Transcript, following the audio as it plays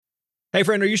Hey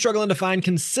friend, are you struggling to find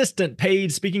consistent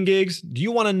paid speaking gigs? Do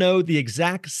you want to know the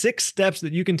exact 6 steps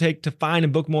that you can take to find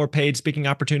and book more paid speaking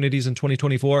opportunities in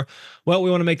 2024? Well,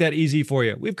 we want to make that easy for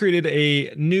you. We've created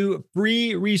a new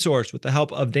free resource with the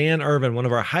help of Dan Irvin, one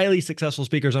of our highly successful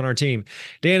speakers on our team.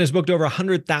 Dan has booked over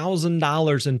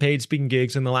 $100,000 in paid speaking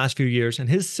gigs in the last few years, and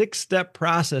his 6-step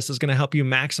process is going to help you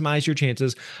maximize your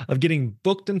chances of getting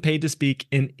booked and paid to speak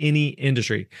in any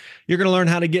industry. You're going to learn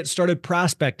how to get started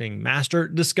prospecting, master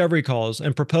discovery calls,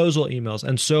 and proposal emails,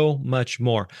 and so much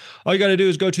more. All you got to do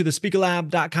is go to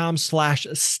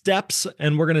thespeakerlab.com/steps,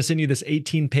 and we're going to send you this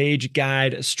 18-page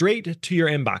guide straight to your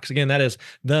inbox. Again, that is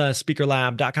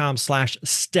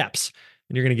thespeakerlab.com/steps,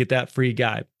 and you're going to get that free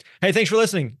guide. Hey, thanks for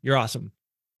listening. You're awesome.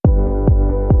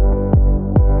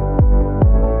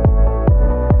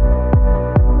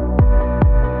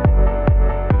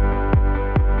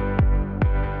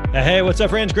 Hey, what's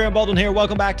up, friends? Graham Baldwin here.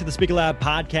 Welcome back to the Speaker Lab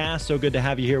podcast. So good to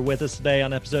have you here with us today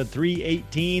on episode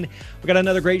 318. We got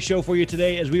another great show for you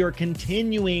today as we are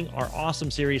continuing our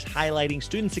awesome series highlighting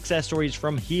student success stories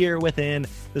from here within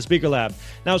the Speaker Lab.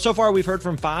 Now, so far, we've heard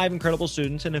from 5 incredible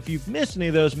students, and if you've missed any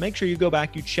of those, make sure you go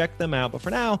back, you check them out. But for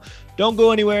now, don't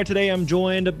go anywhere. Today, I'm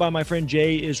joined by my friend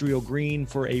Greene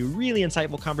for a really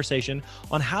insightful conversation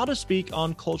on how to speak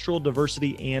on cultural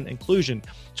diversity and inclusion.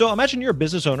 So imagine you're a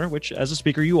business owner, which as a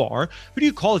speaker you are. Who do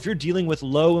you call if you're dealing with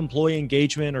low employee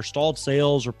engagement or stalled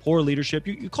sales or poor leadership?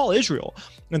 You call Israel.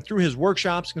 And through his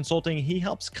workshops, consulting, he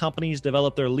helps companies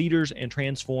develop their leaders and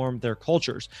transform their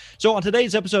cultures. So on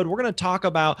today's episode, we're going to talk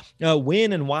about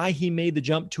when and why he made the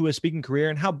jump to a speaking career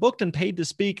and how Booked and Paid to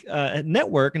Speak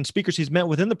network and speakers he's met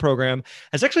within the program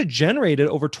has actually generated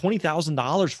over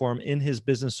 $20,000 for him in his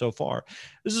business so far.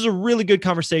 This is a really good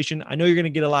conversation. I know you're going to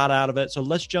get a lot out of it. So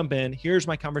let's jump in. Here's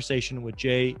my conversation with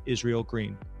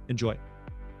Greene. Enjoy.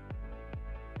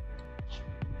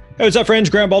 Hey, what's up, friends?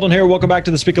 Graham Baldwin here. Welcome back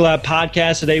to the Speaker Lab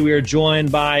podcast. Today, we are joined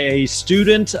by a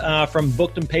student from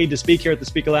Booked and Paid to Speak here at the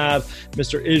Speaker Lab,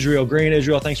 Mr. Greene.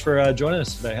 Israel, thanks for joining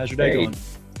us today. How's your day going?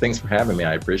 Thanks for having me.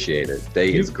 I appreciate it.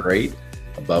 Day is great.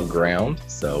 Above ground,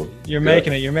 so you're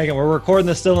making it. We're recording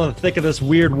this still in the thick of this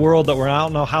weird world that I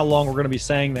don't know how long we're going to be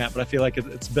saying that, but I feel like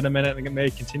it's been a minute and it may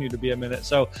continue to be a minute.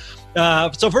 So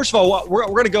first of all, we're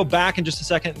going to go back in just a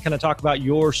second and kind of talk about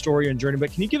your story and journey,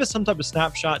 but can you give us some type of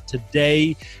snapshot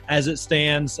today as it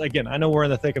stands? Again, I know we're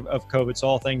in the thick of COVID, so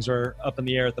all things are up in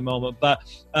the air at the moment, but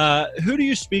who do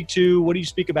you speak to? What do you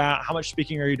speak about? How much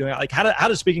speaking are you doing? Like how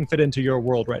does speaking fit into your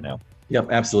world right now? Yep,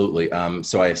 absolutely.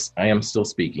 So I am still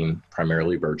speaking,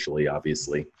 primarily virtually,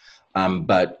 obviously,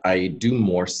 but I do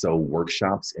more so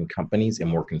workshops in companies and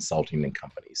more consulting in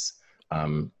companies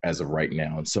as of right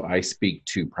now. And so I speak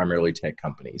to primarily tech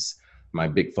companies. My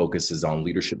big focus is on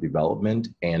leadership development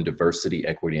and diversity,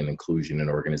 equity, and inclusion in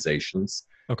organizations.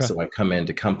 Okay. So I come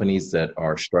into companies that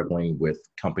are struggling with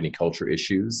company culture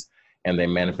issues, and they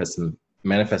manifest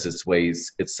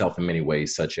itself in many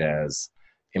ways, such as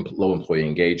low employee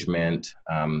engagement,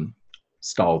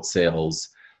 stalled sales,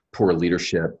 poor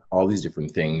leadership, all these different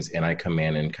things. And I come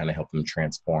in and kind of help them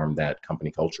transform that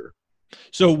company culture.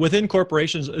 So within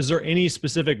corporations, is there any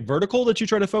specific vertical that you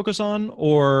try to focus on,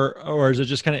 or is it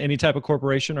just kind of any type of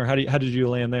corporation, or how did you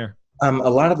land there? A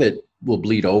lot of it will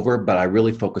bleed over, but I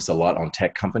really focus a lot on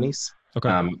tech companies.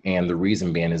 Okay. And the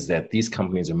reason being is that these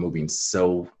companies are moving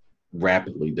so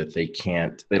rapidly that they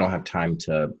don't have time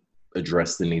to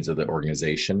address the needs of the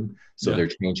organization. So they're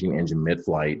changing engine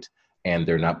mid-flight, and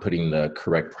they're not putting the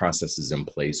correct processes in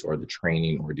place or the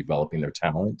training or developing their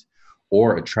talent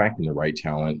or attracting the right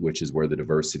talent, which is where the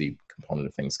diversity component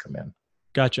of things come in.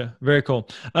 Gotcha. Very cool.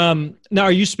 Now,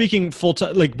 are you speaking full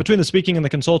time, like between the speaking and the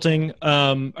consulting?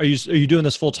 Are you doing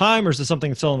this full time, or is this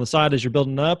something still on the side as you're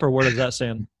building up, or where does that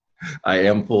stand? I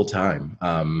am full time.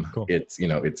 Cool.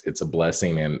 It's a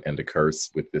blessing and a curse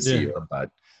with this year,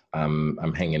 but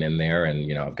I'm hanging in there,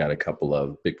 and I've got a couple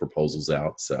of big proposals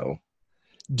out. So,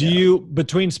 do you,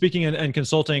 between speaking and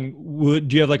consulting,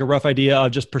 do you have like a rough idea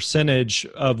of just percentage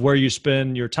of where you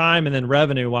spend your time, and then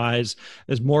revenue wise,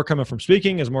 is more coming from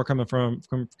speaking, is more coming from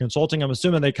consulting? I'm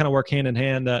assuming they kind of work hand in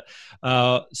hand. That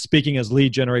speaking as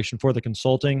lead generation for the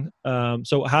consulting.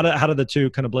 So how do the two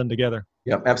kind of blend together?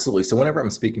 Yeah, absolutely. So whenever I'm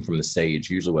speaking from the stage,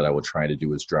 usually what I will try to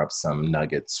do is drop some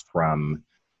nuggets from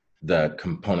the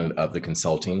component of the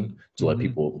consulting to let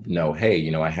people know,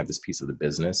 hey, I have this piece of the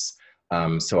business.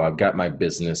 So I've got my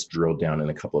business drilled down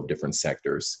in a couple of different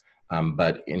sectors.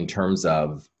 But in terms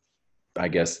of, I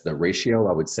guess, the ratio,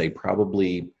 I would say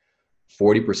probably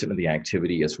 40% of the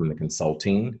activity is from the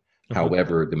consulting. Okay.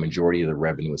 However, the majority of the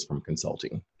revenue is from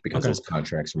consulting because those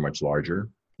contracts are much larger.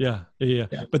 Yeah.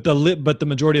 But the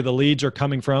majority of the leads are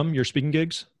coming from your speaking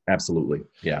gigs? Absolutely.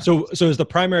 Yeah. So is the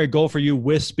primary goal for you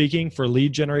with speaking for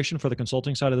lead generation for the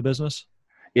consulting side of the business?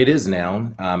 It is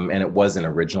now, and it wasn't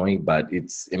originally, but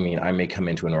I mean, I may come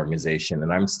into an organization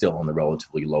and I'm still on the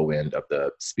relatively low end of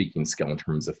the speaking scale in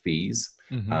terms of fees.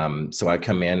 Mm-hmm. So I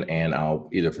come in and I'll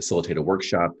either facilitate a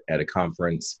workshop at a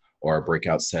conference or a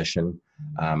breakout session.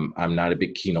 I'm not a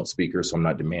big keynote speaker, so I'm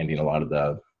not demanding a lot of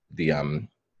the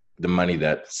money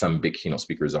that some big keynote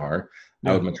speakers are.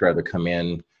 I would much rather come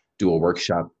in, do a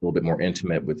workshop a little bit more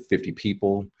intimate with 50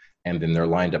 people, and then they're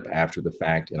lined up after the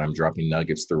fact, and I'm dropping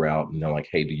nuggets throughout, and they're like,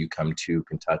 hey, do you come to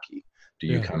Kentucky? Do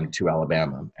you come to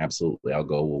Alabama? Absolutely. I'll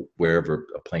go wherever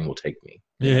a plane will take me.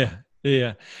 Yeah.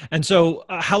 Yeah. And so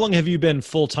how long have you been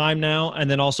full-time now? And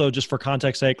then also just for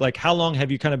context sake, like how long have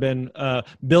you kind of been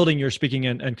building your speaking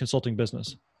and consulting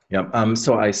business? Yeah.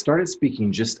 So I started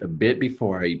speaking just a bit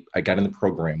before I got in the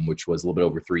program, which was a little bit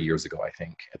over 3 years ago, I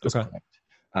think, at this point.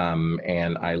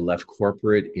 And I left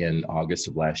corporate in August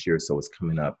of last year. So it's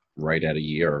coming up right at a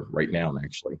year right now,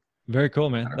 actually. Very cool,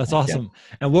 man. That's awesome.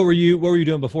 Yeah. And what were you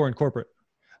doing before in corporate?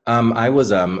 I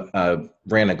was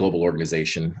ran a global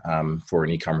organization for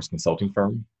an e-commerce consulting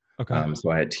firm. Okay. So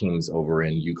I had teams over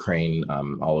in Ukraine,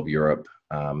 all of Europe,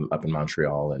 up in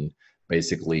Montreal, and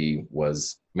basically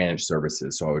was managed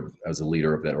services. So I was a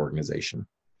leader of that organization.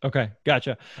 Okay,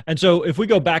 gotcha. And so if we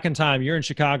go back in time, you're in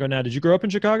Chicago now. Did you grow up in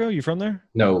Chicago? You from there?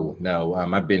 No.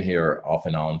 I've been here off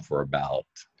and on for about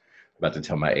to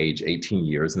tell my age, 18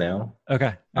 years now.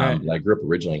 Okay. Right. I grew up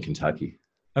originally in Kentucky.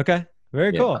 Okay.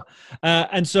 Very cool.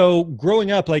 And so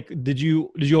growing up, like, did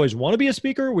you always want to be a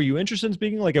speaker? Were you interested in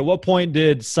speaking? Like, at what point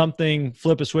did something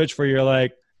flip a switch where you're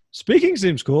like, speaking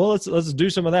seems cool. Let's do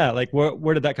some of that. Like,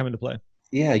 where did that come into play?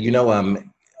 Yeah.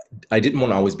 I didn't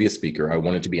want to always be a speaker. I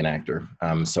wanted to be an actor.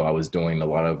 So I was doing a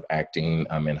lot of acting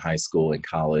in high school and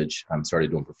college.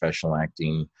 Started doing professional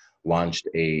acting, launched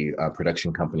a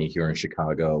production company here in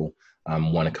Chicago,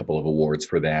 won a couple of awards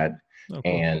for that. Oh,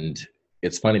 cool. And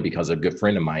it's funny because a good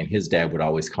friend of mine, his dad would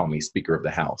always call me Speaker of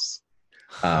the House.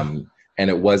 And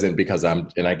it wasn't because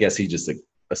and I guess he just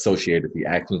associated the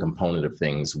acting component of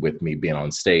things with me being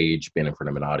on stage, being in front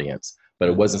of an audience. But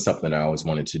it wasn't something that I always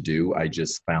wanted to do. I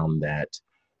just found that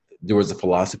there was a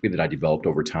philosophy that I developed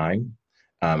over time,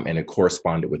 and it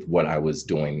corresponded with what I was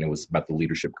doing. It was about the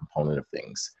leadership component of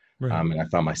things. Right. And I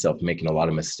found myself making a lot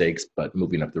of mistakes, but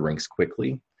moving up the ranks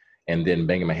quickly and then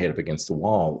banging my head up against the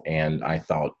wall. And I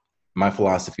thought, my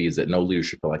philosophy is that no leader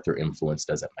should feel like their influence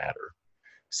doesn't matter.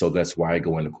 So that's why I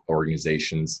go into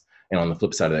organizations. And on the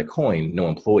flip side of that coin, no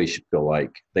employee should feel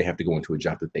like they have to go into a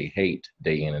job that they hate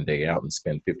day in and day out and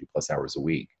spend 50 plus hours a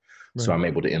week. Right. So I'm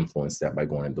able to influence that by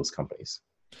going into those companies.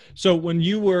 So when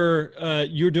you were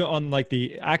doing on like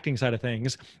the acting side of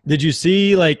things, did you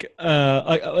see like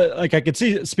I could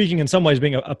see speaking in some ways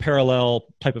being a parallel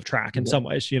type of track in some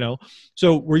ways,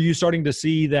 So were you starting to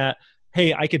see that,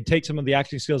 hey, I could take some of the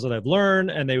acting skills that I've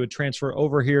learned and they would transfer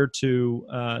over here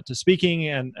to speaking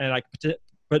and I could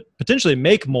potentially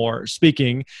make more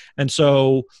speaking. And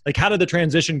so like, how did the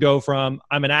transition go from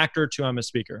I'm an actor to I'm a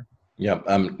speaker? Yeah.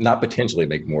 Not potentially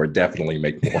make more, definitely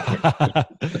make more.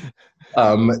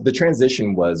 The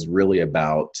transition was really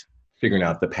about figuring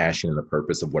out the passion and the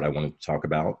purpose of what I wanted to talk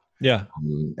about. Yeah.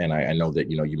 And I know that,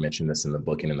 you mentioned this in the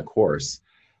book and in the course,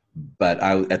 but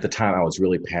at the time I was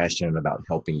really passionate about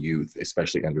helping youth,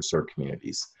 especially underserved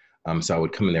communities. So I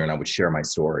would come in there and I would share my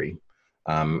story.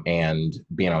 And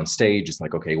being on stage, it's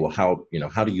like, okay, well, how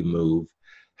do you move?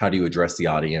 How do you address the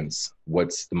audience?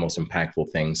 What's the most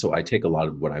impactful thing? So I take a lot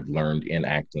of what I've learned in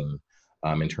acting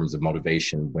in terms of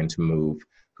motivation, when to move,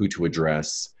 who to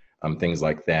address, things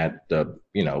like that,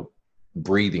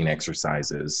 breathing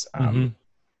exercises,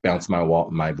 bounce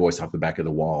my voice off the back of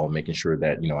the wall, making sure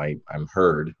that, I'm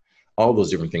heard. All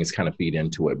those different things kind of feed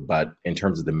into it. But in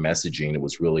terms of the messaging, it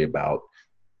was really about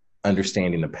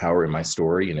understanding the power in my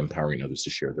story and empowering others to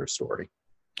share their story.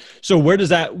 So where does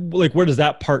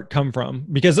that part come from?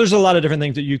 Because there's a lot of different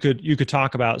things that you could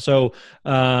talk about. So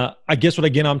I guess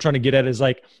I'm trying to get at is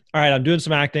like, all right, I'm doing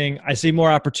some acting. I see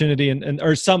more opportunity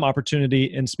or some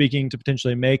opportunity in speaking to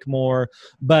potentially make more,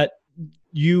 but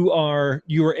you are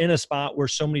in a spot where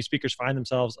so many speakers find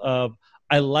themselves of,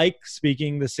 I like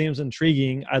speaking. This seems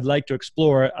intriguing. I'd like to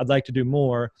explore it. I'd like to do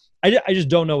more. I just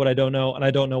don't know what I don't know, and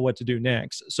I don't know what to do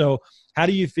next. So how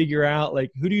do you figure out, like,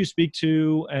 who do you speak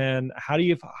to, and how do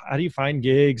you find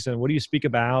gigs, and what do you speak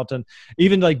about? And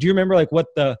even like, do you remember like what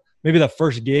maybe the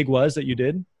first gig was that you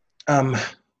did?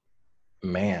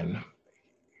 Man,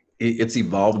 it's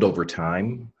evolved over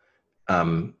time.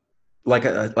 Like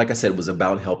I said, it was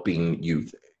about helping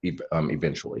youth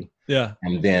eventually. Yeah.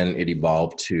 And then it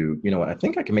evolved to, I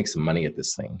think I can make some money at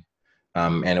this thing.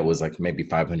 And it was like maybe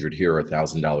 500 here or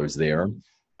 $1,000 there.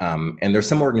 And there's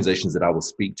some organizations that I will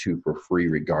speak to for free,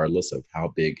 regardless of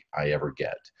how big I ever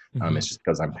get. It's just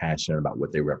because I'm passionate about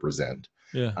what they represent.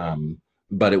 Yeah.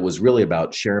 But it was really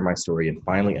about sharing my story and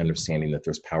finally understanding that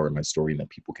there's power in my story and that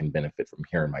people can benefit from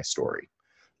hearing my story.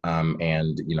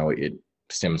 And, it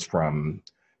stems from,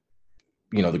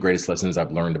 the greatest lessons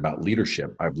I've learned about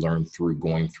leadership. I've learned through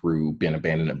going through being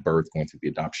abandoned at birth, going through the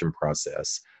adoption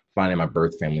process, finding my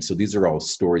birth family. So these are all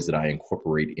stories that I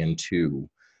incorporate into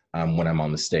when I'm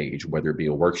on the stage, whether it be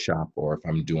a workshop or if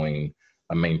I'm doing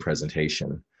a main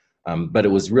presentation. But it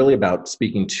was really about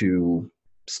speaking to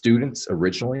students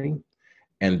originally.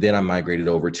 And then I migrated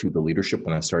over to the leadership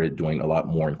when I started doing a lot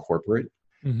more in corporate.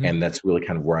 And that's really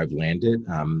kind of where I've landed.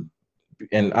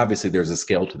 And obviously there's a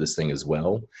scale to this thing as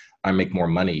well. I make more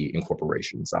money in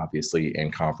corporations, obviously,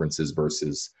 and conferences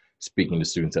versus speaking to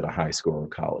students at a high school or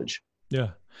college. Yeah.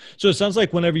 So it sounds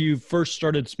like whenever you first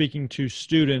started speaking to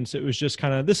students, it was just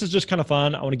this is just kind of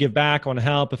fun. I want to give back. I want to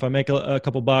help. If I make a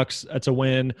couple bucks, that's a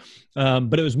win.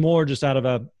 But it was more just out of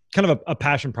a kind of a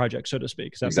passion project, so to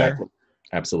speak. Is that Exactly. fair?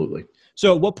 Absolutely.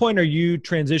 So at what point are you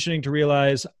transitioning to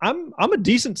realize I'm a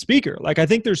decent speaker? Like, I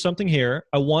think there's something here.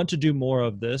 I want to do more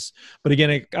of this. But again,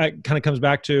 it kind of comes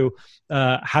back to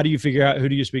how do you figure out who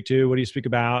do you speak to? What do you speak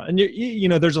about? And,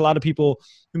 there's a lot of people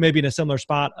who may be in a similar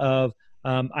spot of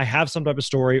I have some type of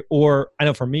story, or I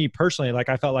know for me personally, like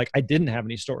I felt like I didn't have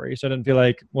any story. So I didn't feel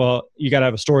like, well, you got to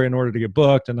have a story in order to get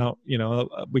booked. And now,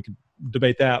 we could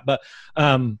debate that. But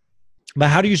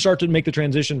how do you start to make the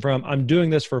transition from I'm doing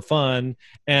this for fun,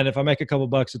 and if I make a couple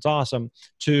bucks, it's awesome,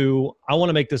 to I want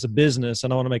to make this a business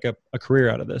and I want to make a career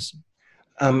out of this?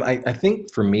 I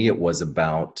think for me, it was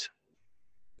about,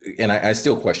 and I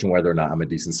still question whether or not I'm a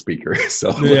decent speaker. So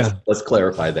let's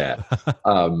clarify that.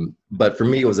 But for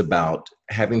me, it was about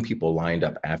having people lined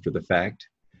up after the fact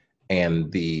and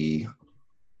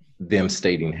them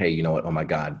stating, hey, you know what? Oh my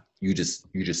God, you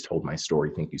just told my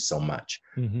story. Thank you so much.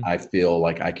 I feel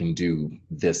like I can do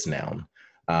this now.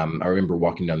 I remember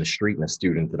walking down the street and a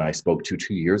student that I spoke to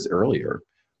 2 years earlier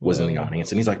was in the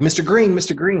audience, and he's like, Mr. Greene,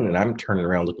 Mr. Greene. And I'm turning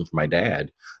around looking for my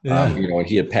dad, and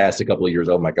he had passed a couple of years.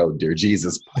 Oh my God, dear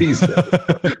Jesus, please,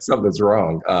 something's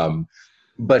wrong.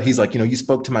 But he's like, you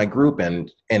spoke to my group,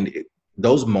 and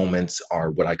those moments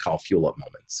are what I call fuel up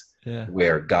moments,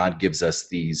 where God gives us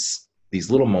these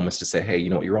little moments to say, hey,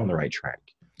 you're on the right track.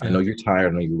 I know you're tired.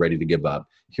 I know you're ready to give up.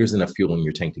 Here's enough fuel in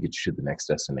your tank to get you to the next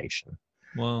destination.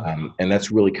 Wow. And that's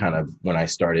really kind of when I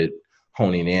started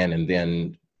honing in. And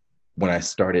then when I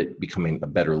started becoming a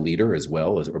better leader as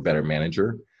well as or better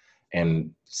manager, and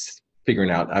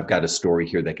figuring out I've got a story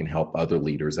here that can help other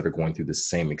leaders that are going through the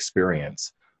same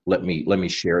experience. Let me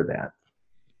share that.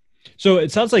 So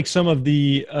it sounds like some of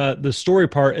the story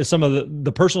part is some of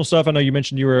the personal stuff. I know you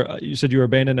mentioned you said you were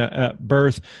abandoned at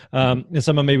birth, and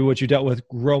some of maybe what you dealt with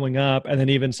growing up, and then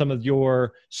even some of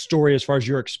your story as far as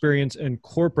your experience in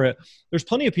corporate. There's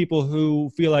plenty of people who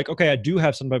feel like, okay, I do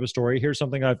have some type of story. Here's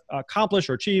something I've accomplished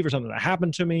or achieved, or something that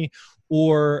happened to me,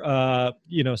 or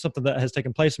something that has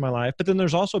taken place in my life. But then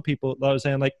there's also people that I was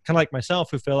saying, like kind of like myself,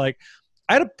 who feel like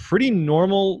I've had a pretty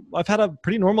normal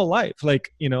life.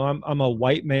 Like, I'm a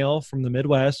white male from the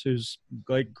Midwest who's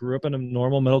like grew up in a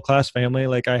normal middle-class family.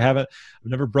 Like I've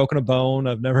never broken a bone.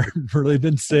 I've never really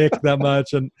been sick that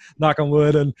much, and knock on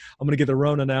wood, and I'm going to get the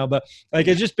Rona now. But like,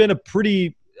 it's just been a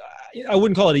pretty, I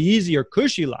wouldn't call it an easy or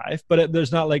cushy life, but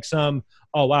there's not like some,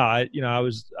 oh wow,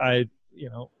 I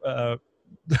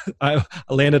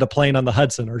landed a plane on the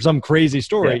Hudson or some crazy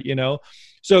story,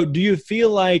 So do you feel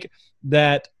like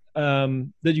that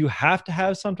you have to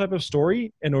have some type of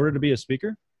story in order to be a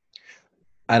speaker?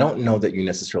 I don't know that you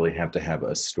necessarily have to have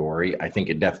a story. I think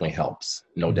it definitely helps,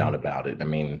 no doubt about it. I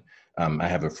mean, I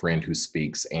have a friend who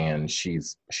speaks, and she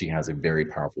has a very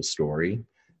powerful story,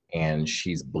 and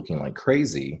she's booking like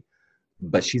crazy,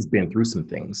 but she's been through some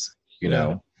things, you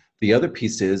know. The other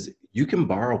piece is you can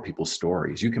borrow people's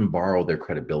stories. You can borrow their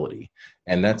credibility.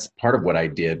 And that's part of what I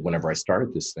did whenever I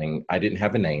started this thing. I didn't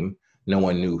have a name. No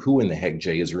one knew who in the heck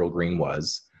J. Israel Greene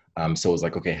was. So it was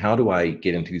like, okay, how do I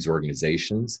get into these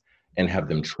organizations and have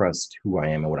them trust who I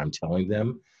am and what I'm telling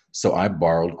them? So I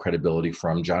borrowed credibility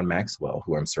from John Maxwell,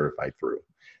 who I'm certified through.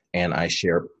 And I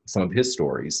share some of his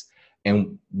stories.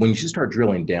 And when you start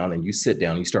drilling down and you sit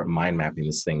down and you start mind mapping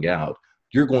this thing out,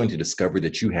 you're going to discover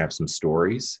that you have some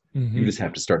stories. You just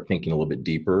have to start thinking a little bit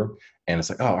deeper. And it's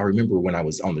like, oh, I remember when I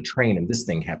was on the train and this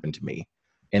thing happened to me.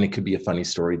 And it could be a funny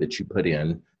story that you put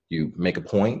in. You make a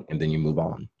point and then you move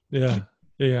on. Yeah.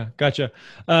 Yeah, gotcha.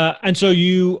 And so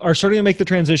you are starting to make the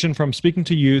transition from speaking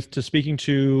to youth to speaking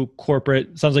to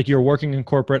corporate. Sounds like you were working in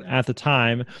corporate at the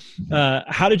time.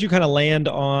 How did you kind of land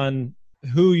on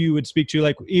who you would speak to,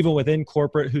 like even within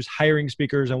corporate, who's hiring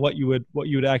speakers, and what you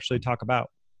would actually talk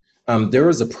about? There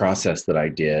was a process that I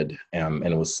did, and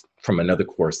it was from another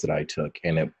course that I took,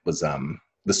 and it was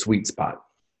the sweet spot,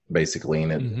 basically.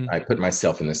 And Hmm. I put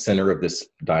myself in the center of this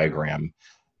diagram,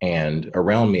 and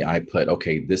around me, I put,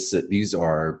 okay, these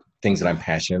are things that I'm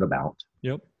passionate about.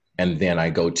 Yep. And then I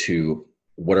go to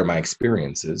what are my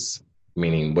experiences,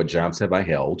 meaning what jobs have I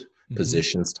held, Hmm.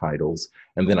 positions, titles.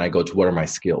 And then I go to what are my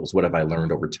skills? What have I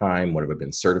learned over time? What have I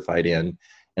been certified in?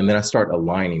 And then I start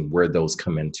aligning where those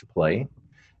come into play.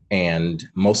 And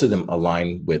most of them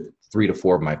align with 3 to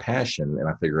 4 of my passion. And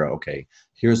I figure out, okay,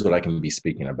 here's what I can be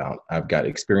speaking about. I've got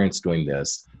experience doing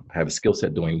this. I have a skill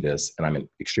set doing this. And I'm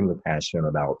extremely passionate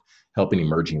about helping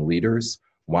emerging leaders.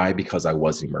 Why? Because I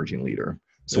was an emerging leader.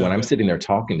 So when Yeah. I'm sitting there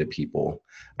talking to people,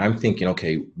 I'm thinking,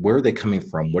 okay, where are they coming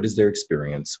from? What is their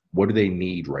experience? What do they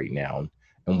need right now?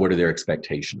 And what are their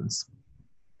expectations?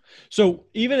 So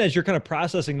even as you're kind of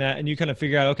processing that and you kind of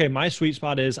figure out, okay, my sweet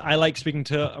spot is I like speaking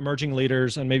to emerging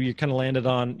leaders, and maybe you kind of landed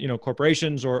on,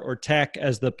 corporations or tech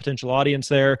as the potential audience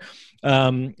there.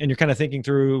 And you're kind of thinking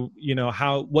through,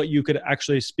 what you could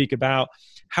actually speak about.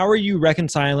 How are you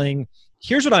reconciling?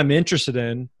 Here's what I'm interested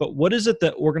in, but what is it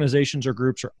that organizations or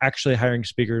groups are actually hiring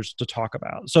speakers to talk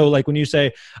about? So like when you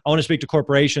say, I want to speak to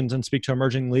corporations and speak to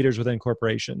emerging leaders within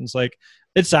corporations, like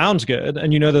it sounds good.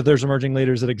 And you know that there's emerging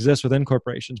leaders that exist within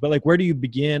corporations, but like, where do you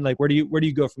begin? Like, where do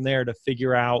you go from there to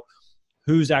figure out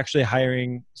who's actually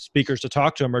hiring speakers to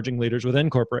talk to emerging leaders within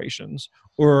corporations,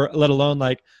 or let alone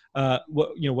like,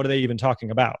 what are they even talking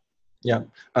about? Yeah.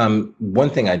 One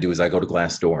thing I do is I go to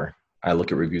Glassdoor. I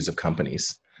look at reviews of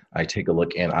companies. I take a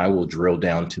look and I will drill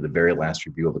down to the very last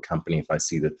review of a company if I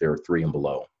see that they're 3 and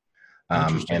below.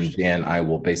 Interesting. And then I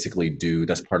will basically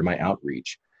that's part of my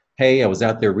outreach. Hey, I was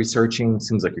out there researching.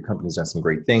 Seems like your company's done some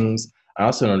great things. I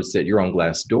also noticed that you're on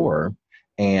Glassdoor.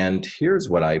 And here's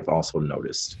what I've also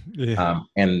noticed. Yeah.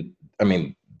 And I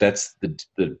mean, that's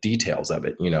the details of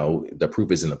it. The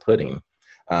proof is in the pudding.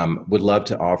 Would love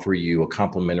to offer you a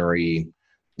complimentary,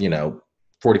 you know,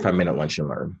 45-minute lunch and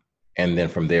learn. And then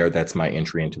from there, that's my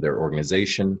entry into their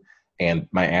organization. And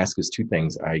my ask is 2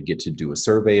 things. I get to do a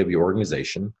survey of your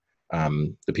organization,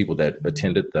 the people that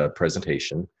attended the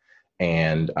presentation,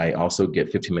 and I also get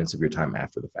 15 minutes of your time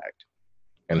after the fact.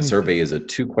 And the Hmm. survey is a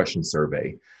 2-question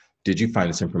survey. Did you find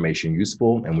this information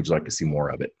useful, and would you like to see more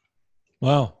of it?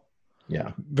 Wow.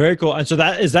 Yeah. Very cool. And so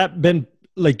that been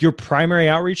like your primary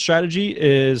outreach strategy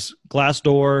is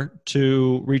Glassdoor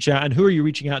to reach out, and who are you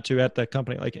reaching out to at the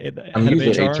company? Like the I'm head of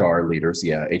usually HR? HR leaders,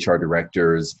 yeah, HR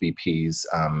directors, VPs,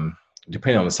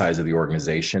 depending on the size of the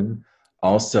organization.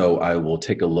 Also, I will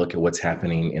take a look at what's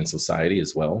happening in society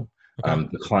as well. Okay.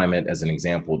 The climate, as an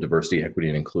example, diversity, equity,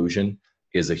 and inclusion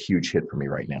is a huge hit for me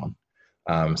right now.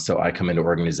 So I come into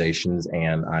organizations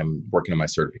and I'm working on my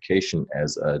certification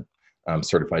as a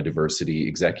certified diversity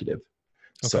executive.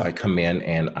 So Okay. I come in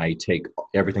and I take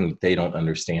everything that they don't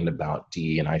understand about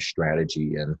DE&I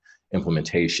strategy and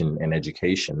implementation and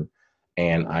education,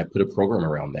 and I put a program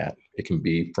around that. It can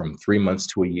be from 3 months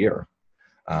to a year,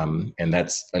 and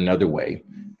that's another way.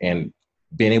 And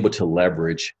being able to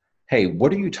leverage, hey,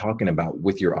 what are you talking about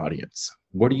with your audience?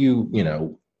 What are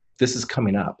this is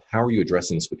coming up. How are you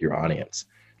addressing this with your audience?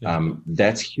 Yeah.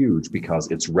 That's huge because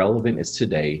it's relevant. It's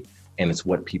today and it's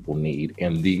what people need.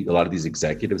 And a lot of these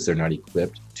executives, they're not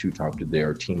equipped to talk to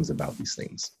their teams about these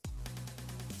things.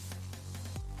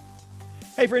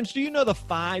 Hey friends, do you know the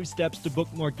 5 steps to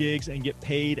book more gigs and get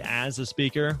paid as a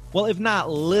speaker? Well, if not,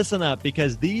 listen up,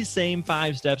 because these same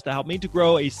 5 steps to help me to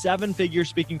grow a 7-figure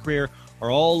speaking career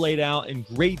are all laid out in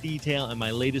great detail in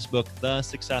my latest book, The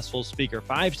Successful Speaker.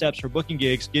 5 steps for booking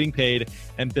gigs, getting paid,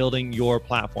 and building your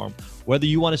platform. Whether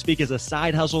you want to speak as a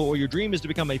side hustle or your dream is to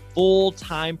become a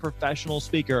full-time professional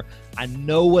speaker, I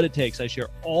know what it takes. I share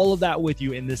all of that with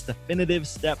you in this definitive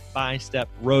step-by-step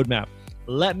roadmap.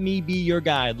 Let me be your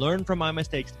guide. Learn from my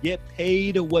mistakes. Get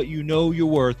paid what you know you're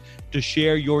worth to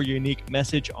share your unique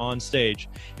message on stage.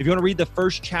 If you want to read the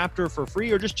first chapter for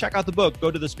free or just check out the book, go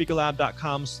to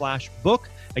thespeakerlab.com/book.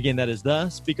 Again, that is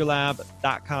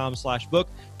thespeakerlab.com/book.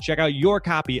 Check out your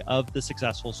copy of The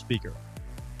Successful Speaker.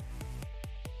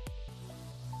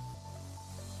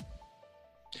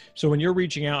 So when you're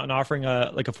reaching out and offering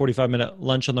a 45-minute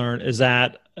lunch and learn, is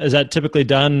that typically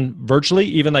done virtually,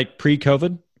 even like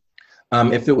pre-COVID?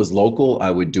 If it was local,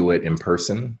 I would do it in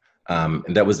person. And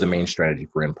that was the main strategy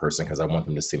for in person because I want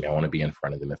them to see me. I want to be in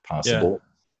front of them if Yeah. possible.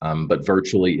 But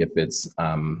virtually, if it's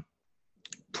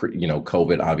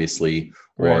COVID, obviously,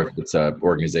 or Right. if it's an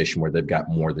organization where they've got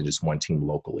more than just one team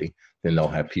locally, then they'll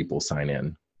have people sign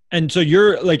in. And so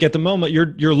you're like at the moment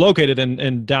you're located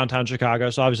in downtown Chicago.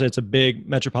 So obviously it's a big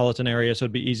metropolitan area, so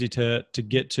it'd be easy to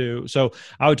get to. So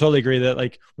I would totally agree that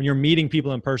like when you're meeting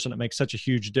people in person, it makes such a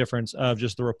huge difference of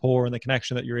just the rapport and the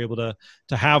connection that you're able to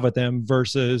have with them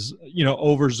versus,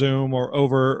 over Zoom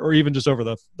or even just over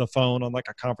the phone on like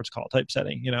a conference call type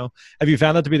setting, Have you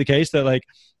found that to be the case that like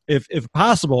if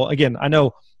possible, again, I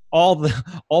know all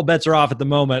bets are off at the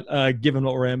moment, given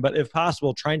what we're in, but if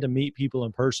possible, trying to meet people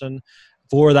in person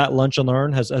for that lunch and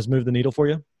learn has moved the needle for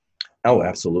you? Oh,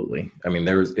 absolutely. I mean,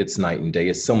 it's night and day.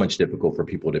 It's so much difficult for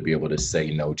people to be able to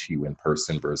say no to you in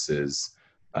person versus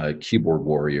a keyboard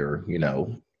warrior,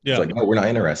 It's Yeah. like, no, we're not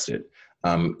interested.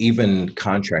 Even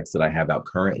contracts that I have out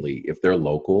currently, if they're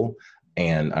local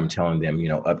and I'm telling them,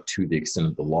 up to the extent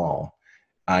of the law,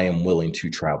 I am willing to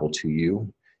travel to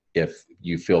you if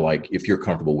you feel like, if you're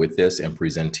comfortable with this and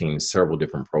presenting several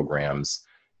different programs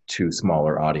to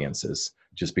smaller audiences,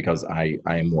 just because I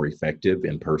am more effective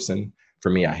in person. For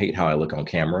me, I hate how I look on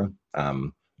camera.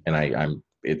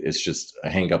 It's just a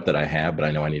hang up that I have, but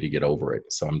I know I need to get over it.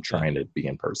 So I'm trying to be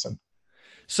in person.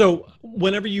 So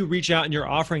whenever you reach out and you're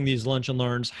offering these lunch and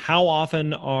learns, how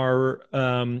often are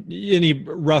any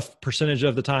rough percentage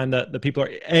of the time that the people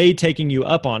are A, taking you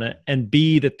up on it, and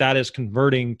B, that is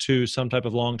converting to some type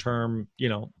of long-term,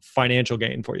 financial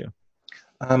gain for you?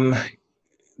 Um,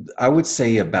 I would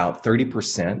say about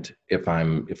 30% if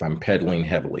I'm pedaling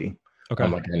heavily, Okay.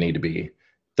 like I need to be,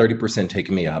 30%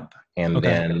 taking me up, and Okay.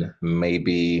 then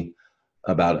maybe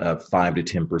about a 5 to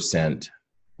 10%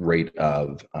 rate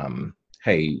of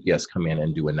hey, yes, come in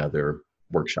and do another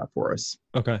workshop for us.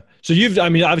 Okay. So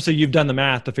obviously you've done the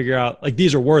math to figure out like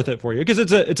these are worth it for you because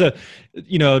it's a,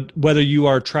 whether you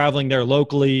are traveling there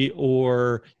locally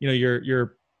or,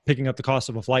 you're picking up the cost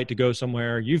of a flight to go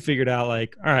somewhere, you figured out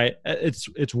like, all right,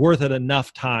 it's worth it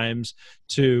enough times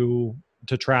to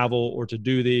travel or to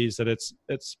do these that it's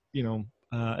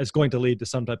going to lead to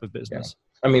some type of business.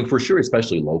 Yeah. I mean, for sure,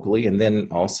 especially locally. And then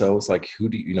also it's like,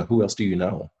 who else do you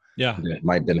know Yeah. that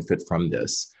might benefit from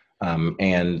this?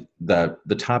 And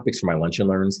the topics for my lunch and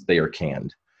learns, they are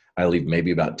canned. I leave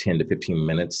maybe about 10 to 15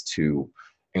 minutes to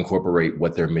incorporate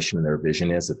what their mission and their vision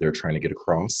is that they're trying to get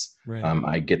across. Right.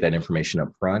 I get that information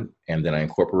up front and then I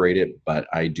incorporate it, but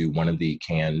I do one of the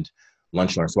canned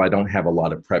lunch and learns. So I don't have a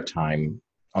lot of prep time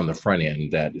on the front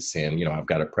end that is saying, I've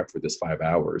got to prep for this 5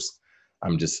 hours.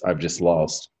 I've just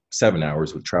lost 7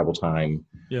 hours with travel time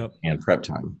and prep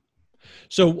time.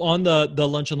 So on the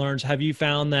lunch and learns, have you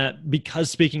found that because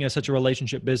speaking as such a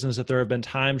relationship business, that there have been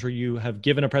times where you have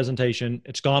given a presentation,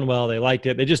 it's gone well, they liked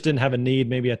it, they just didn't have a need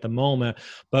maybe at the moment,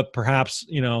 but perhaps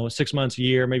 6 months, a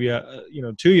year, maybe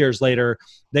 2 years later,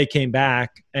 they came back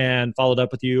and followed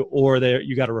up with you, or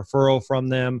you got a referral from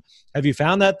them? Have you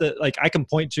found that like I can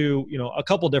point to a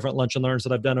couple different lunch and learns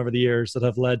that I've done over the years that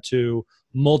have led to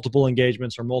multiple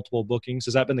engagements or multiple bookings?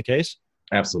 Has that been the case?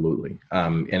 Absolutely.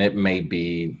 And it may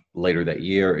be later that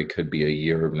year. It could be a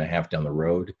year and a half down the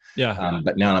road. Yeah.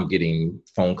 But now I'm getting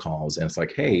phone calls and it's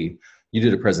like, hey, you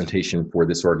did a presentation for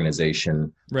this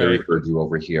organization. Right. They referred you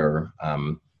over here.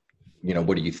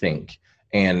 What do you think?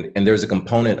 And there's a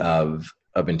component of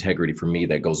integrity for me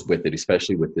that goes with it,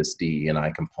 especially with this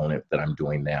DE&I component that I'm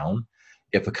doing now.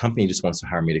 If a company just wants to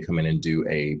hire me to come in and do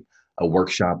a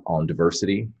workshop on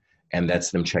diversity, and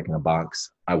that's them checking a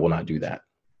box, I will not do that.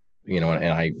 And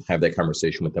I have that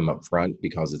conversation with them up front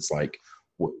because it's like,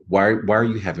 why are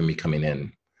you having me coming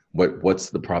in? What's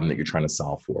the problem that you're trying to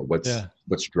solve for?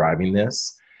 What's driving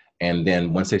this? And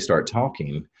then once they start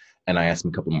talking and I ask them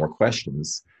a couple more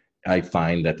questions, I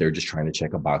find that they're just trying to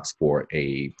check a box for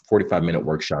a 45-minute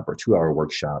workshop or 2-hour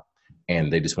workshop.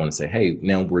 And they just want to say, hey,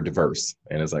 now we're diverse.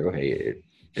 And it's like, okay,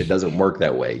 it doesn't work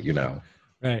that way,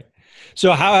 Right.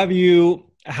 So how do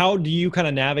you kind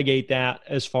of navigate that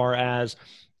as far as,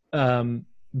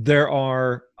 there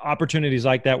are opportunities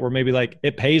like that where maybe like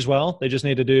it pays well. They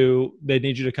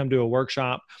need you to come to a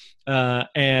workshop,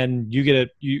 and you get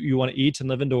it. You want to eat and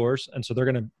live indoors. And so they're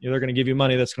going to give you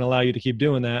money that's going to allow you to keep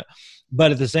doing that.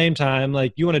 But at the same time,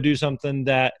 like you want to do something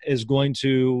that is going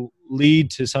to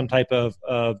lead to some type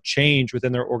of change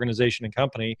within their organization and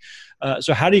company.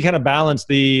 So how do you kind of balance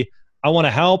I want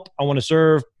to help, I want to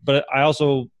serve, but I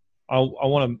also, I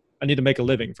need to make a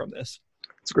living from this?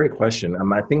 It's a great question.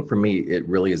 I think for me, it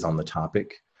really is on the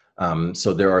topic.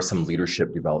 So there are some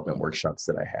leadership development workshops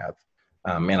that I have.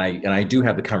 And I do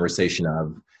have the conversation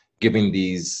of giving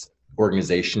these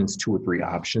organizations 2 or 3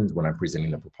 options when I'm presenting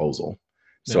the proposal.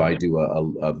 So I do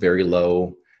a very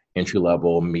low, entry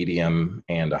level, medium,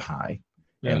 and a high.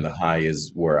 and the high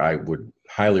is where I would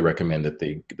highly recommend that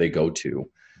they go to.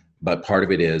 But part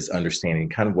of it is understanding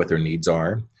kind of what their needs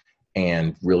are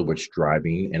and really what's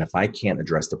driving. And if I can't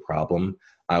address the problem,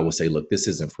 I will say, look, this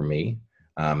isn't for me.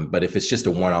 But if it's just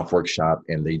a one-off workshop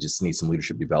and they just need some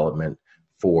leadership development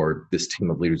for this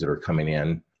team of leaders that are coming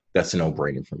in, that's a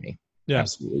no-brainer for me. Yeah.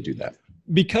 Absolutely do that.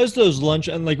 Because those lunch,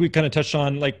 and like we kind of touched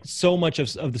on, like so much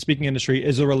of the speaking industry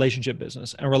is a relationship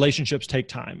business, and relationships take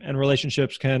time, and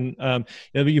relationships can,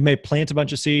 you may plant a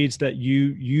bunch of seeds that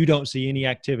you don't see any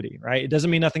activity, right? It doesn't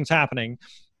mean nothing's happening.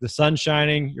 The sun's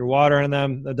shining, you're watering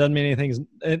them. That doesn't mean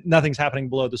nothing's happening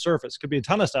below the surface. Could be a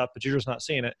ton of stuff, but you're just not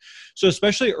seeing it. So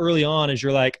especially early on, as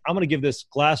you're like, I'm going to give this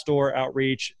Glassdoor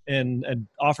outreach and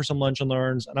offer some lunch and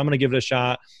learns, and I'm going to give it a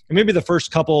shot. And maybe the first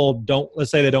couple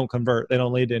let's say they don't convert, they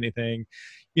don't lead to anything.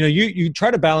 You try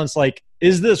to balance, like,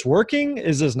 is this working?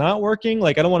 Is this not working?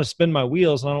 Like, I don't want to spin my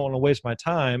wheels and I don't want to waste my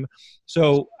time.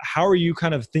 So how are you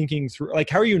kind of thinking through, like,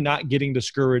 how are you not getting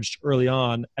discouraged early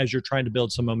on as you're trying to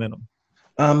build some momentum?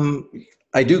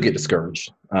 I do get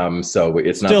discouraged. So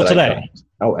it's not still that today.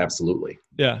 Oh, absolutely.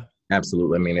 Yeah,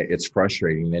 absolutely. I mean, it's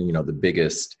frustrating. And, the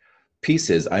biggest piece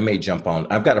is I may jump on,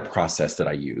 I've got a process that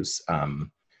I use,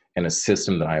 and a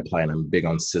system that I apply, and I'm big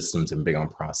on systems and big on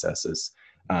processes.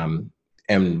 And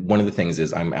one of the things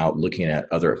is I'm out looking at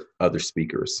other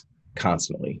speakers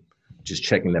constantly, just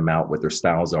checking them out, what their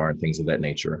styles are and things of that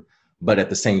nature. But at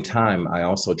the same time, I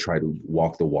also try to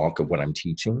walk the walk of what I'm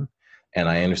teaching. And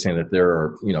I understand that there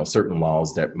are, certain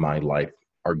laws that my life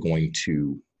are going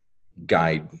to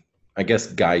guide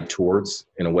towards,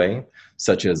 in a way,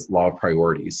 such as law of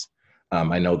priorities.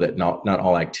 I know that not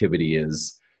all activity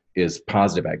is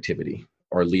positive activity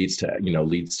or leads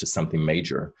to something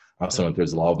major. Also, if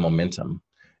there's a law of momentum,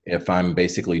 if I'm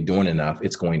basically doing enough,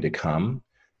 it's going to come.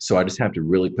 So I just have to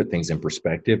really put things in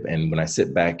perspective. And when I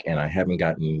sit back and I haven't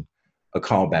gotten a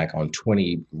call back on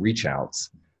 20 reach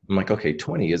outs, I'm like, okay,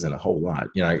 20 isn't a whole lot.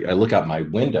 I look out my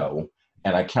window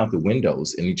and I count the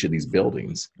windows in each of these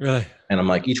buildings. Really? And I'm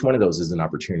like, each one of those is an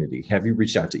opportunity. Have you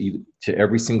reached out to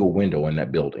every single window in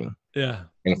that building? Yeah.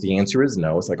 And if the answer is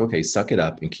no, it's like, okay, suck it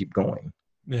up and keep going.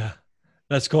 Yeah.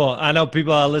 That's cool. I know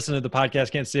people listening to the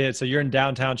podcast can't see it. So you're in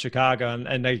downtown Chicago,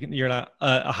 and you're in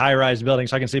a high-rise building,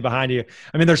 so I can see behind you.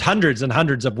 I mean, there's hundreds and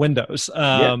hundreds of windows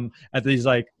at these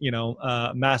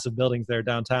massive buildings there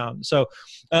downtown. So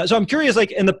I'm curious,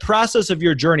 like, in the process of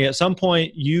your journey, at some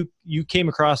point you came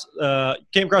across the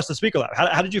Speaker Lab.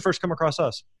 How did you first come across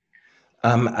us?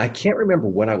 I can't remember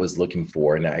what I was looking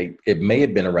for, and it may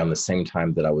have been around the same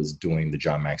time that I was doing the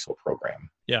John Maxwell program.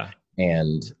 Yeah.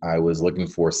 And I was looking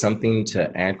for something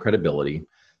to add credibility,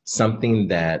 something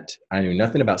that I knew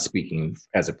nothing about speaking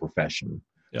as a profession.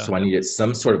 Yeah. So I needed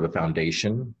some sort of a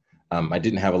foundation. I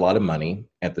didn't have a lot of money.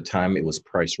 At the time, it was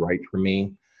priced right for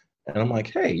me. And I'm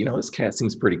like, hey, this cat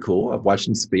seems pretty cool. I've watched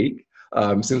him speak.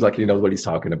 Seems like he knows what he's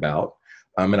talking about.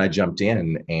 And I jumped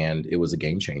in, and it was a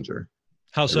game changer.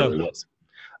 How so? It really was.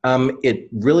 It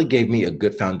really gave me a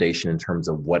good foundation in terms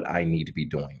of what I need to be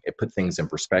doing. It put things in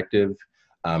perspective.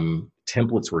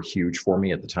 Templates were huge for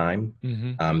me at the time.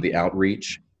 Mm-hmm. The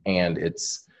outreach, and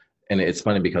it's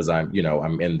funny because I'm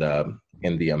in the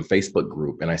Facebook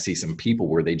group, and I see some people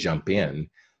where they jump in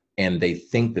and they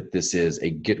think that this is a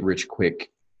get rich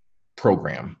quick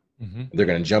program. Mm-hmm. They're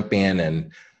going to jump in,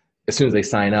 and as soon as they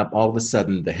sign up, all of a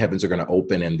sudden the heavens are going to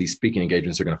open and these speaking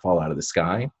engagements are going to fall out of the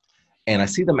sky. And I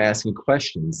see them asking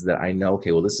questions that I know,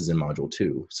 okay, well, this is in module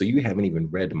 2. So you haven't even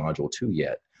read module 2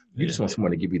 yet. You just want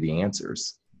someone to give you the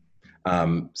answers.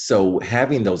 So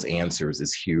having those answers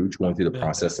is huge, going through the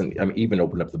process. And I even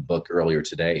opened up the book earlier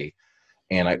today,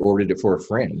 and I ordered it for a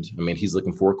friend. I mean, he's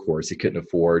looking for a course. He couldn't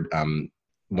afford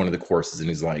one of the courses. And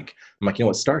he's like, I'm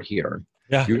like, start here.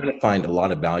 Yeah. You're going to find a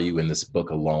lot of value in this book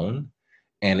alone.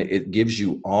 And it gives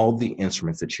you all the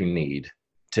instruments that you need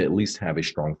to at least have a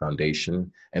strong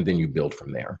foundation. And then you build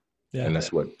from there. Yeah. And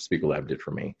that's what Speaker Lab did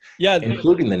for me. Yeah.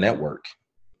 Including the network.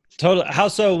 Totally. How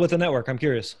so with the network? I'm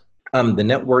curious. The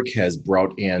network has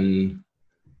brought in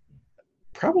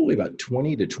probably about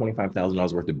 $20,000 to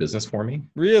 $25,000 worth of business for me.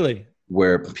 Really?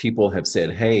 Where people have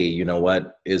said, hey, you know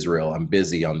what, Israel, I'm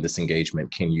busy on this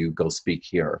engagement. Can you go speak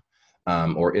here?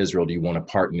 Or Israel, do you want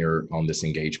to partner on this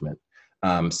engagement?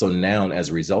 So now, as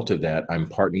a result of that, I'm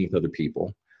partnering with other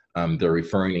people. They're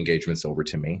referring engagements over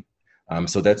to me.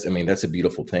 So that's a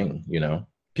beautiful thing,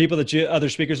 People other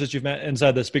speakers that you've met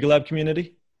inside the Speaker Lab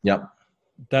community? Yep.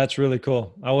 That's really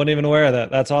cool. I wasn't even aware of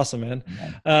that. That's awesome, man.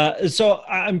 So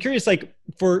I'm curious, like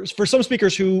for some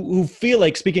speakers who feel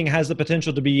like speaking has the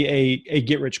potential to be a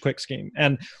get rich quick scheme,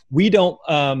 and we don't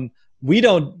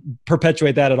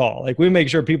perpetuate that at all. Like we make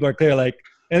sure people are clear, like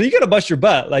and you got to bust your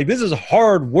butt. Like, this is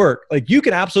hard work. Like, you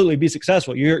can absolutely be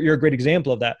successful. You're a great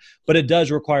example of that, but it does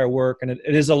require work, and it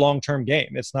is a long-term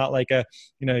game. It's not like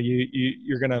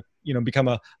you're going to, become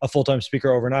a full-time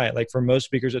speaker overnight. Like, for most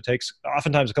speakers, it takes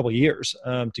oftentimes a couple of years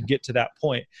to get to that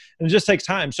point. And it just takes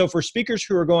time. So for speakers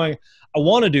who are going, I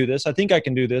want to do this, I think I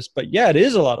can do this, but yeah, it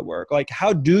is a lot of work. Like,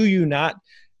 how do you not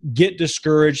get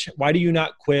discouraged? Why do you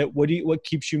not quit? What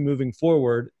keeps you moving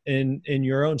forward in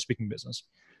your own speaking business?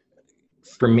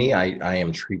 For me, I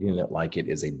am treating it like it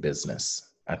is a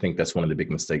business. I think that's one of the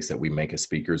big mistakes that we make as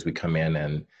speakers. We come in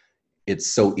and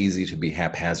it's so easy to be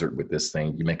haphazard with this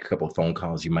thing. You make a couple of phone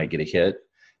calls, you might get a hit.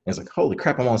 And it's like, holy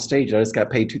crap, I'm on stage. I just got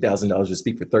paid $2,000 to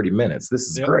speak for 30 minutes. This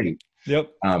is great.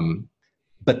 Yep.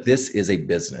 But this is a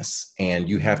business, and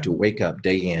you have to wake up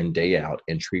day in, day out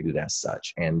and treat it as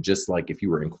such. And just like if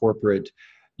you were in corporate,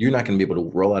 you're not going to be able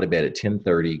to roll out of bed at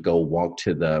 10:30, go walk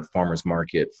to the farmer's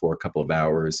market for a couple of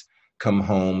hours, come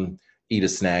home, eat a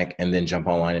snack, and then jump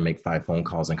online and make 5 phone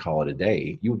calls and call it a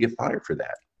day. You would get fired for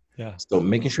that. Yeah. So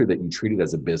making sure that you treat it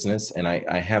as a business. And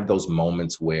I have those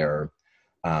moments where,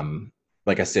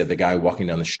 like I said, the guy walking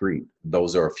down the street,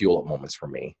 those are fuel up moments for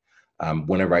me.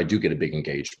 Whenever I do get a big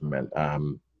engagement,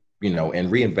 and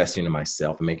reinvesting in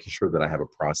myself and making sure that I have a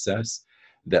process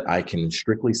that I can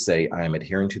strictly say I am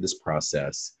adhering to this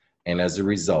process. And as a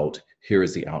result, here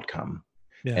is the outcome.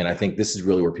 Yeah. And I think this is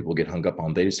really where people get hung up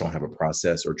on. They just don't have a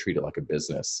process or treat it like a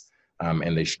business.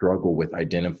 And they struggle with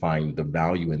identifying the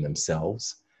value in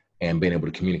themselves and being able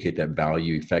to communicate that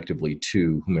value effectively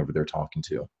to whomever they're talking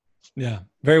to. Yeah,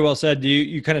 very well said.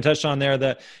 You kind of touched on there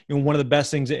that one of the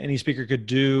best things that any speaker could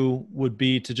do would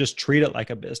be to just treat it like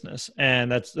a business,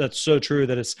 and that's so true.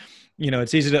 That it's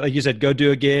it's easy to, like you said, go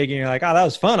do a gig and you're like, oh, that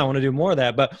was fun, I want to do more of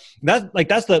that. But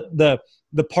that's the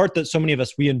part that so many of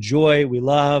us, we enjoy, we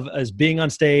love, as being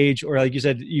on stage, or like you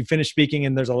said, you finish speaking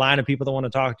and there's a line of people that want to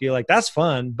talk to you. Like, that's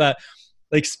fun, but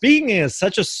like, speaking is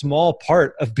such a small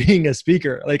part of being a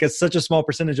speaker. Like, it's such a small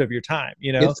percentage of your time,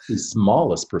 It's the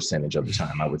smallest percentage of the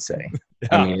time, I would say. Yeah.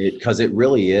 I mean, because it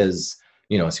really is,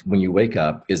 when you wake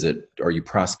up, are you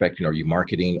prospecting? Are you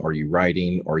marketing? Are you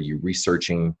writing? Are you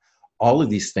researching? All of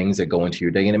these things that go into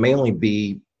your day. And it may only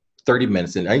be 30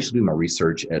 minutes. And I usually do my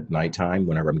research at nighttime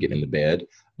whenever I'm getting into bed.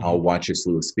 Mm-hmm. I'll watch a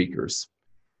slew of speakers.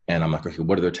 And I'm like, okay,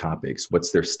 what are their topics?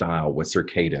 What's their style? What's their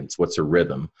cadence? What's their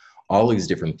rhythm? All these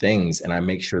different things. And I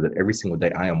make sure that every single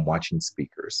day I am watching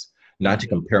speakers, not to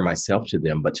compare myself to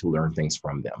them, but to learn things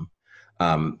from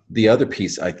them. The other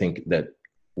piece I think that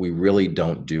we really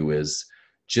don't do is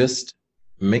just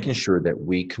making sure that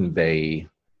we convey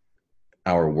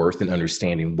our worth and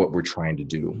understanding what we're trying to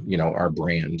do, our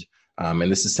brand. And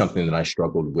this is something that I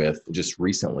struggled with just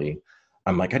recently.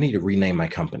 I'm like, I need to rename my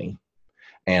company.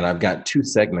 And I've got 2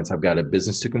 segments. I've got a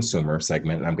business to consumer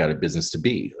segment, and I've got a business to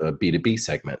a B2B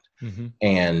segment. Mm-hmm.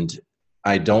 And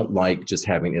I don't like just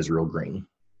having Israel Greene.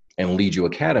 And Lead You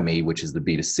Academy, which is the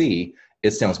B2C,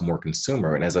 it sounds more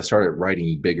consumer. And as I started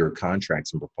writing bigger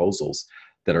contracts and proposals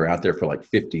that are out there for like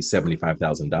 $50,000,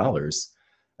 $75,000,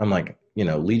 I'm like,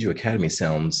 Lead You Academy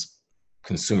sounds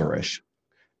consumerish.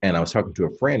 And I was talking to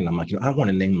a friend, and I'm like, I want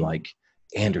a name like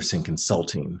Anderson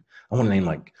Consulting. I want a name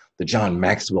like the John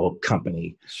Maxwell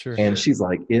Company. Sure. And she's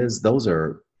like, those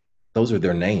are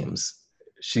their names.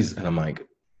 And I'm like,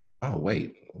 oh,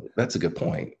 wait, that's a good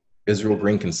point. Israel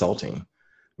Greene Consulting.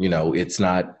 It's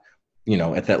not,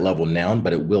 at that level now,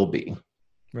 but it will be.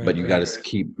 Right, but you got to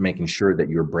keep making sure that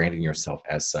you're branding yourself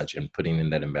as such and putting in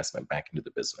that investment back into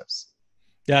the business.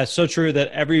 Yeah, it's so true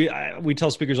that we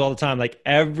tell speakers all the time, like,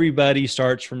 everybody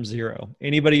starts from zero.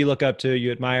 Anybody you look up to,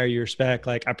 you admire, you respect,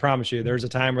 like, I promise you, there's a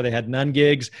time where they had none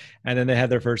gigs and then they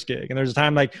had their first gig. And there's a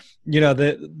time like,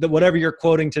 the whatever you're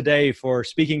quoting today for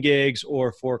speaking gigs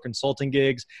or for consulting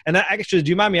gigs. And actually, do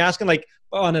you mind me asking, like,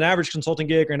 on an average consulting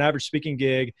gig or an average speaking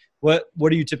gig, what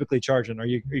are you typically charging? Are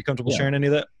you comfortable sharing any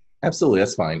of that? Absolutely,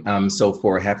 that's fine. So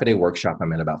for a half a day workshop,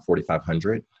 I'm at about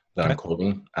 $4,500 that I'm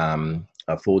quoting.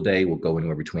 A full day will go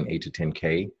anywhere between 8 to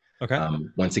 10K. Okay.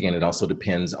 Once again, it also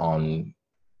depends on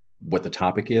what the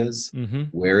topic is, mm-hmm.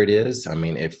 where it is. I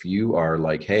mean, if you are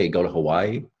like, hey, go to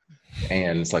Hawaii,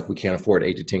 and it's like, we can't afford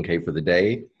 8 to 10K for the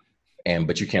day,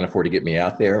 but you can't afford to get me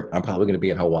out there, I'm probably going to be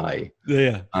in Hawaii.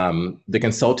 Yeah. The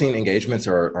consulting engagements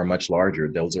are much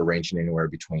larger. Those are ranging anywhere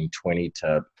between $20,000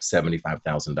 to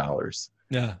 $75,000.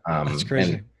 Yeah, that's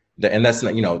crazy. And that's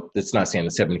not, it's not saying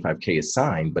the 75K is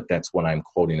signed, but that's what I'm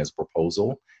quoting as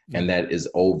proposal. And that is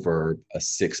over a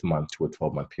 6-month to a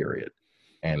 12-month period.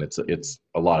 And it's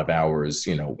a lot of hours,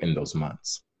 in those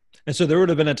months. And so there would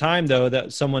have been a time though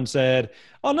that someone said,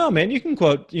 oh no, man, you can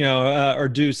quote, or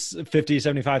do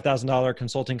 $50,000, $75,000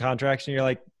 consulting contracts. And you're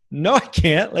like, No, I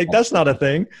can't. Like, that's not a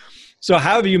thing. So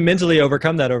how have you mentally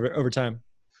overcome that over time?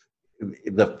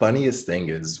 The funniest thing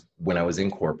is when I was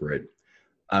in corporate,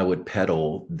 I would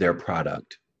peddle their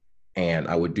product and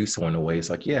I would do so in a way it's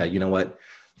like, yeah, you know what?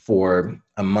 For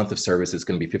a month of service, it's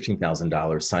going to be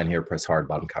 $15,000. Sign here, press hard,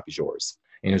 bottom copy's yours.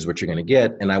 And here's what you're going to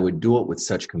get. And I would do it with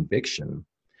such conviction.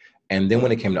 And then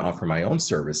when it came to offer my own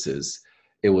services,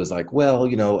 it was like, well,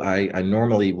 I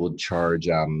normally would charge,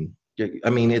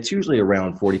 it's usually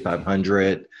around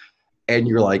 4,500. And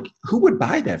you're like, who would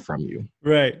buy that from you?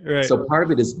 Right. So part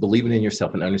of it is believing in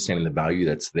yourself and understanding the value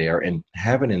that's there and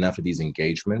having enough of these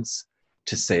engagements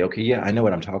to say, okay, yeah, I know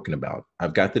what I'm talking about.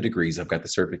 I've got the degrees, I've got the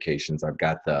certifications, I've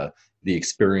got the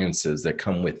experiences that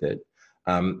come with it,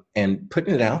 and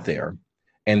putting it out there.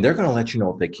 And they're going to let you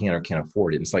know if they can or can't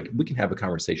afford it. And it's like, we can have a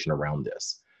conversation around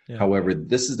this. Yeah. However,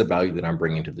 this is the value that I'm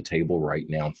bringing to the table right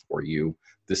now for you.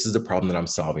 This is the problem that I'm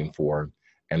solving for.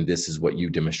 And this is what you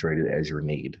demonstrated as your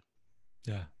need.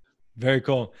 Yeah. Very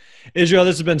cool. Israel,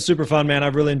 this has been super fun, man.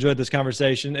 I've really enjoyed this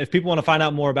conversation. If people want to find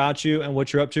out more about you and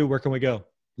what you're up to, where can we go?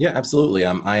 Yeah, absolutely.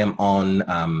 I am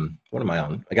on, what am I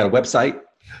on? I got a website.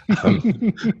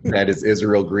 That is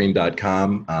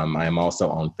IsraelGreene.com. I am also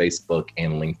on Facebook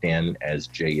and LinkedIn as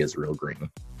J. Israel Greene.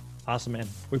 Awesome, man.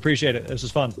 We appreciate it. This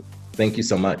was fun. Thank you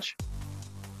so much.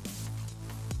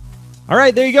 All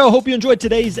right, there you go. Hope you enjoyed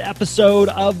today's episode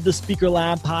of the Speaker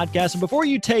Lab podcast. And before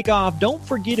you take off, don't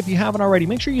forget, if you haven't already,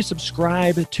 make sure you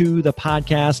subscribe to the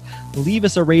podcast. Leave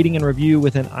us a rating and review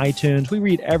within iTunes. We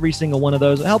read every single one of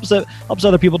those. It helps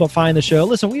other people to find the show.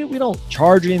 Listen, we don't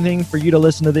charge anything for you to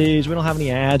listen to these. We don't have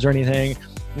any ads or anything.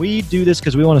 We do this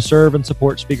because we want to serve and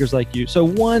support speakers like you. So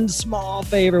one small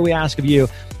favor we ask of you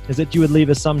is that you would leave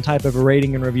us some type of a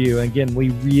rating and review. And again,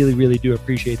 we really, really do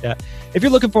appreciate that. If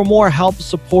you're looking for more help,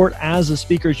 support as a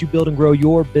speaker as you build and grow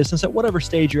your business at whatever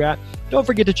stage you're at, don't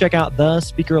forget to check out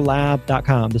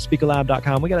thespeakerlab.com,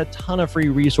 thespeakerlab.com. We got a ton of free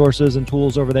resources and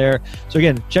tools over there. So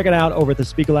again, check it out over at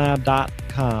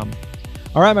thespeakerlab.com.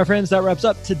 All right, my friends, that wraps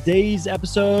up today's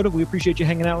episode. We appreciate you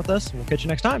hanging out with us. We'll catch you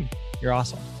next time. You're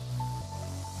awesome.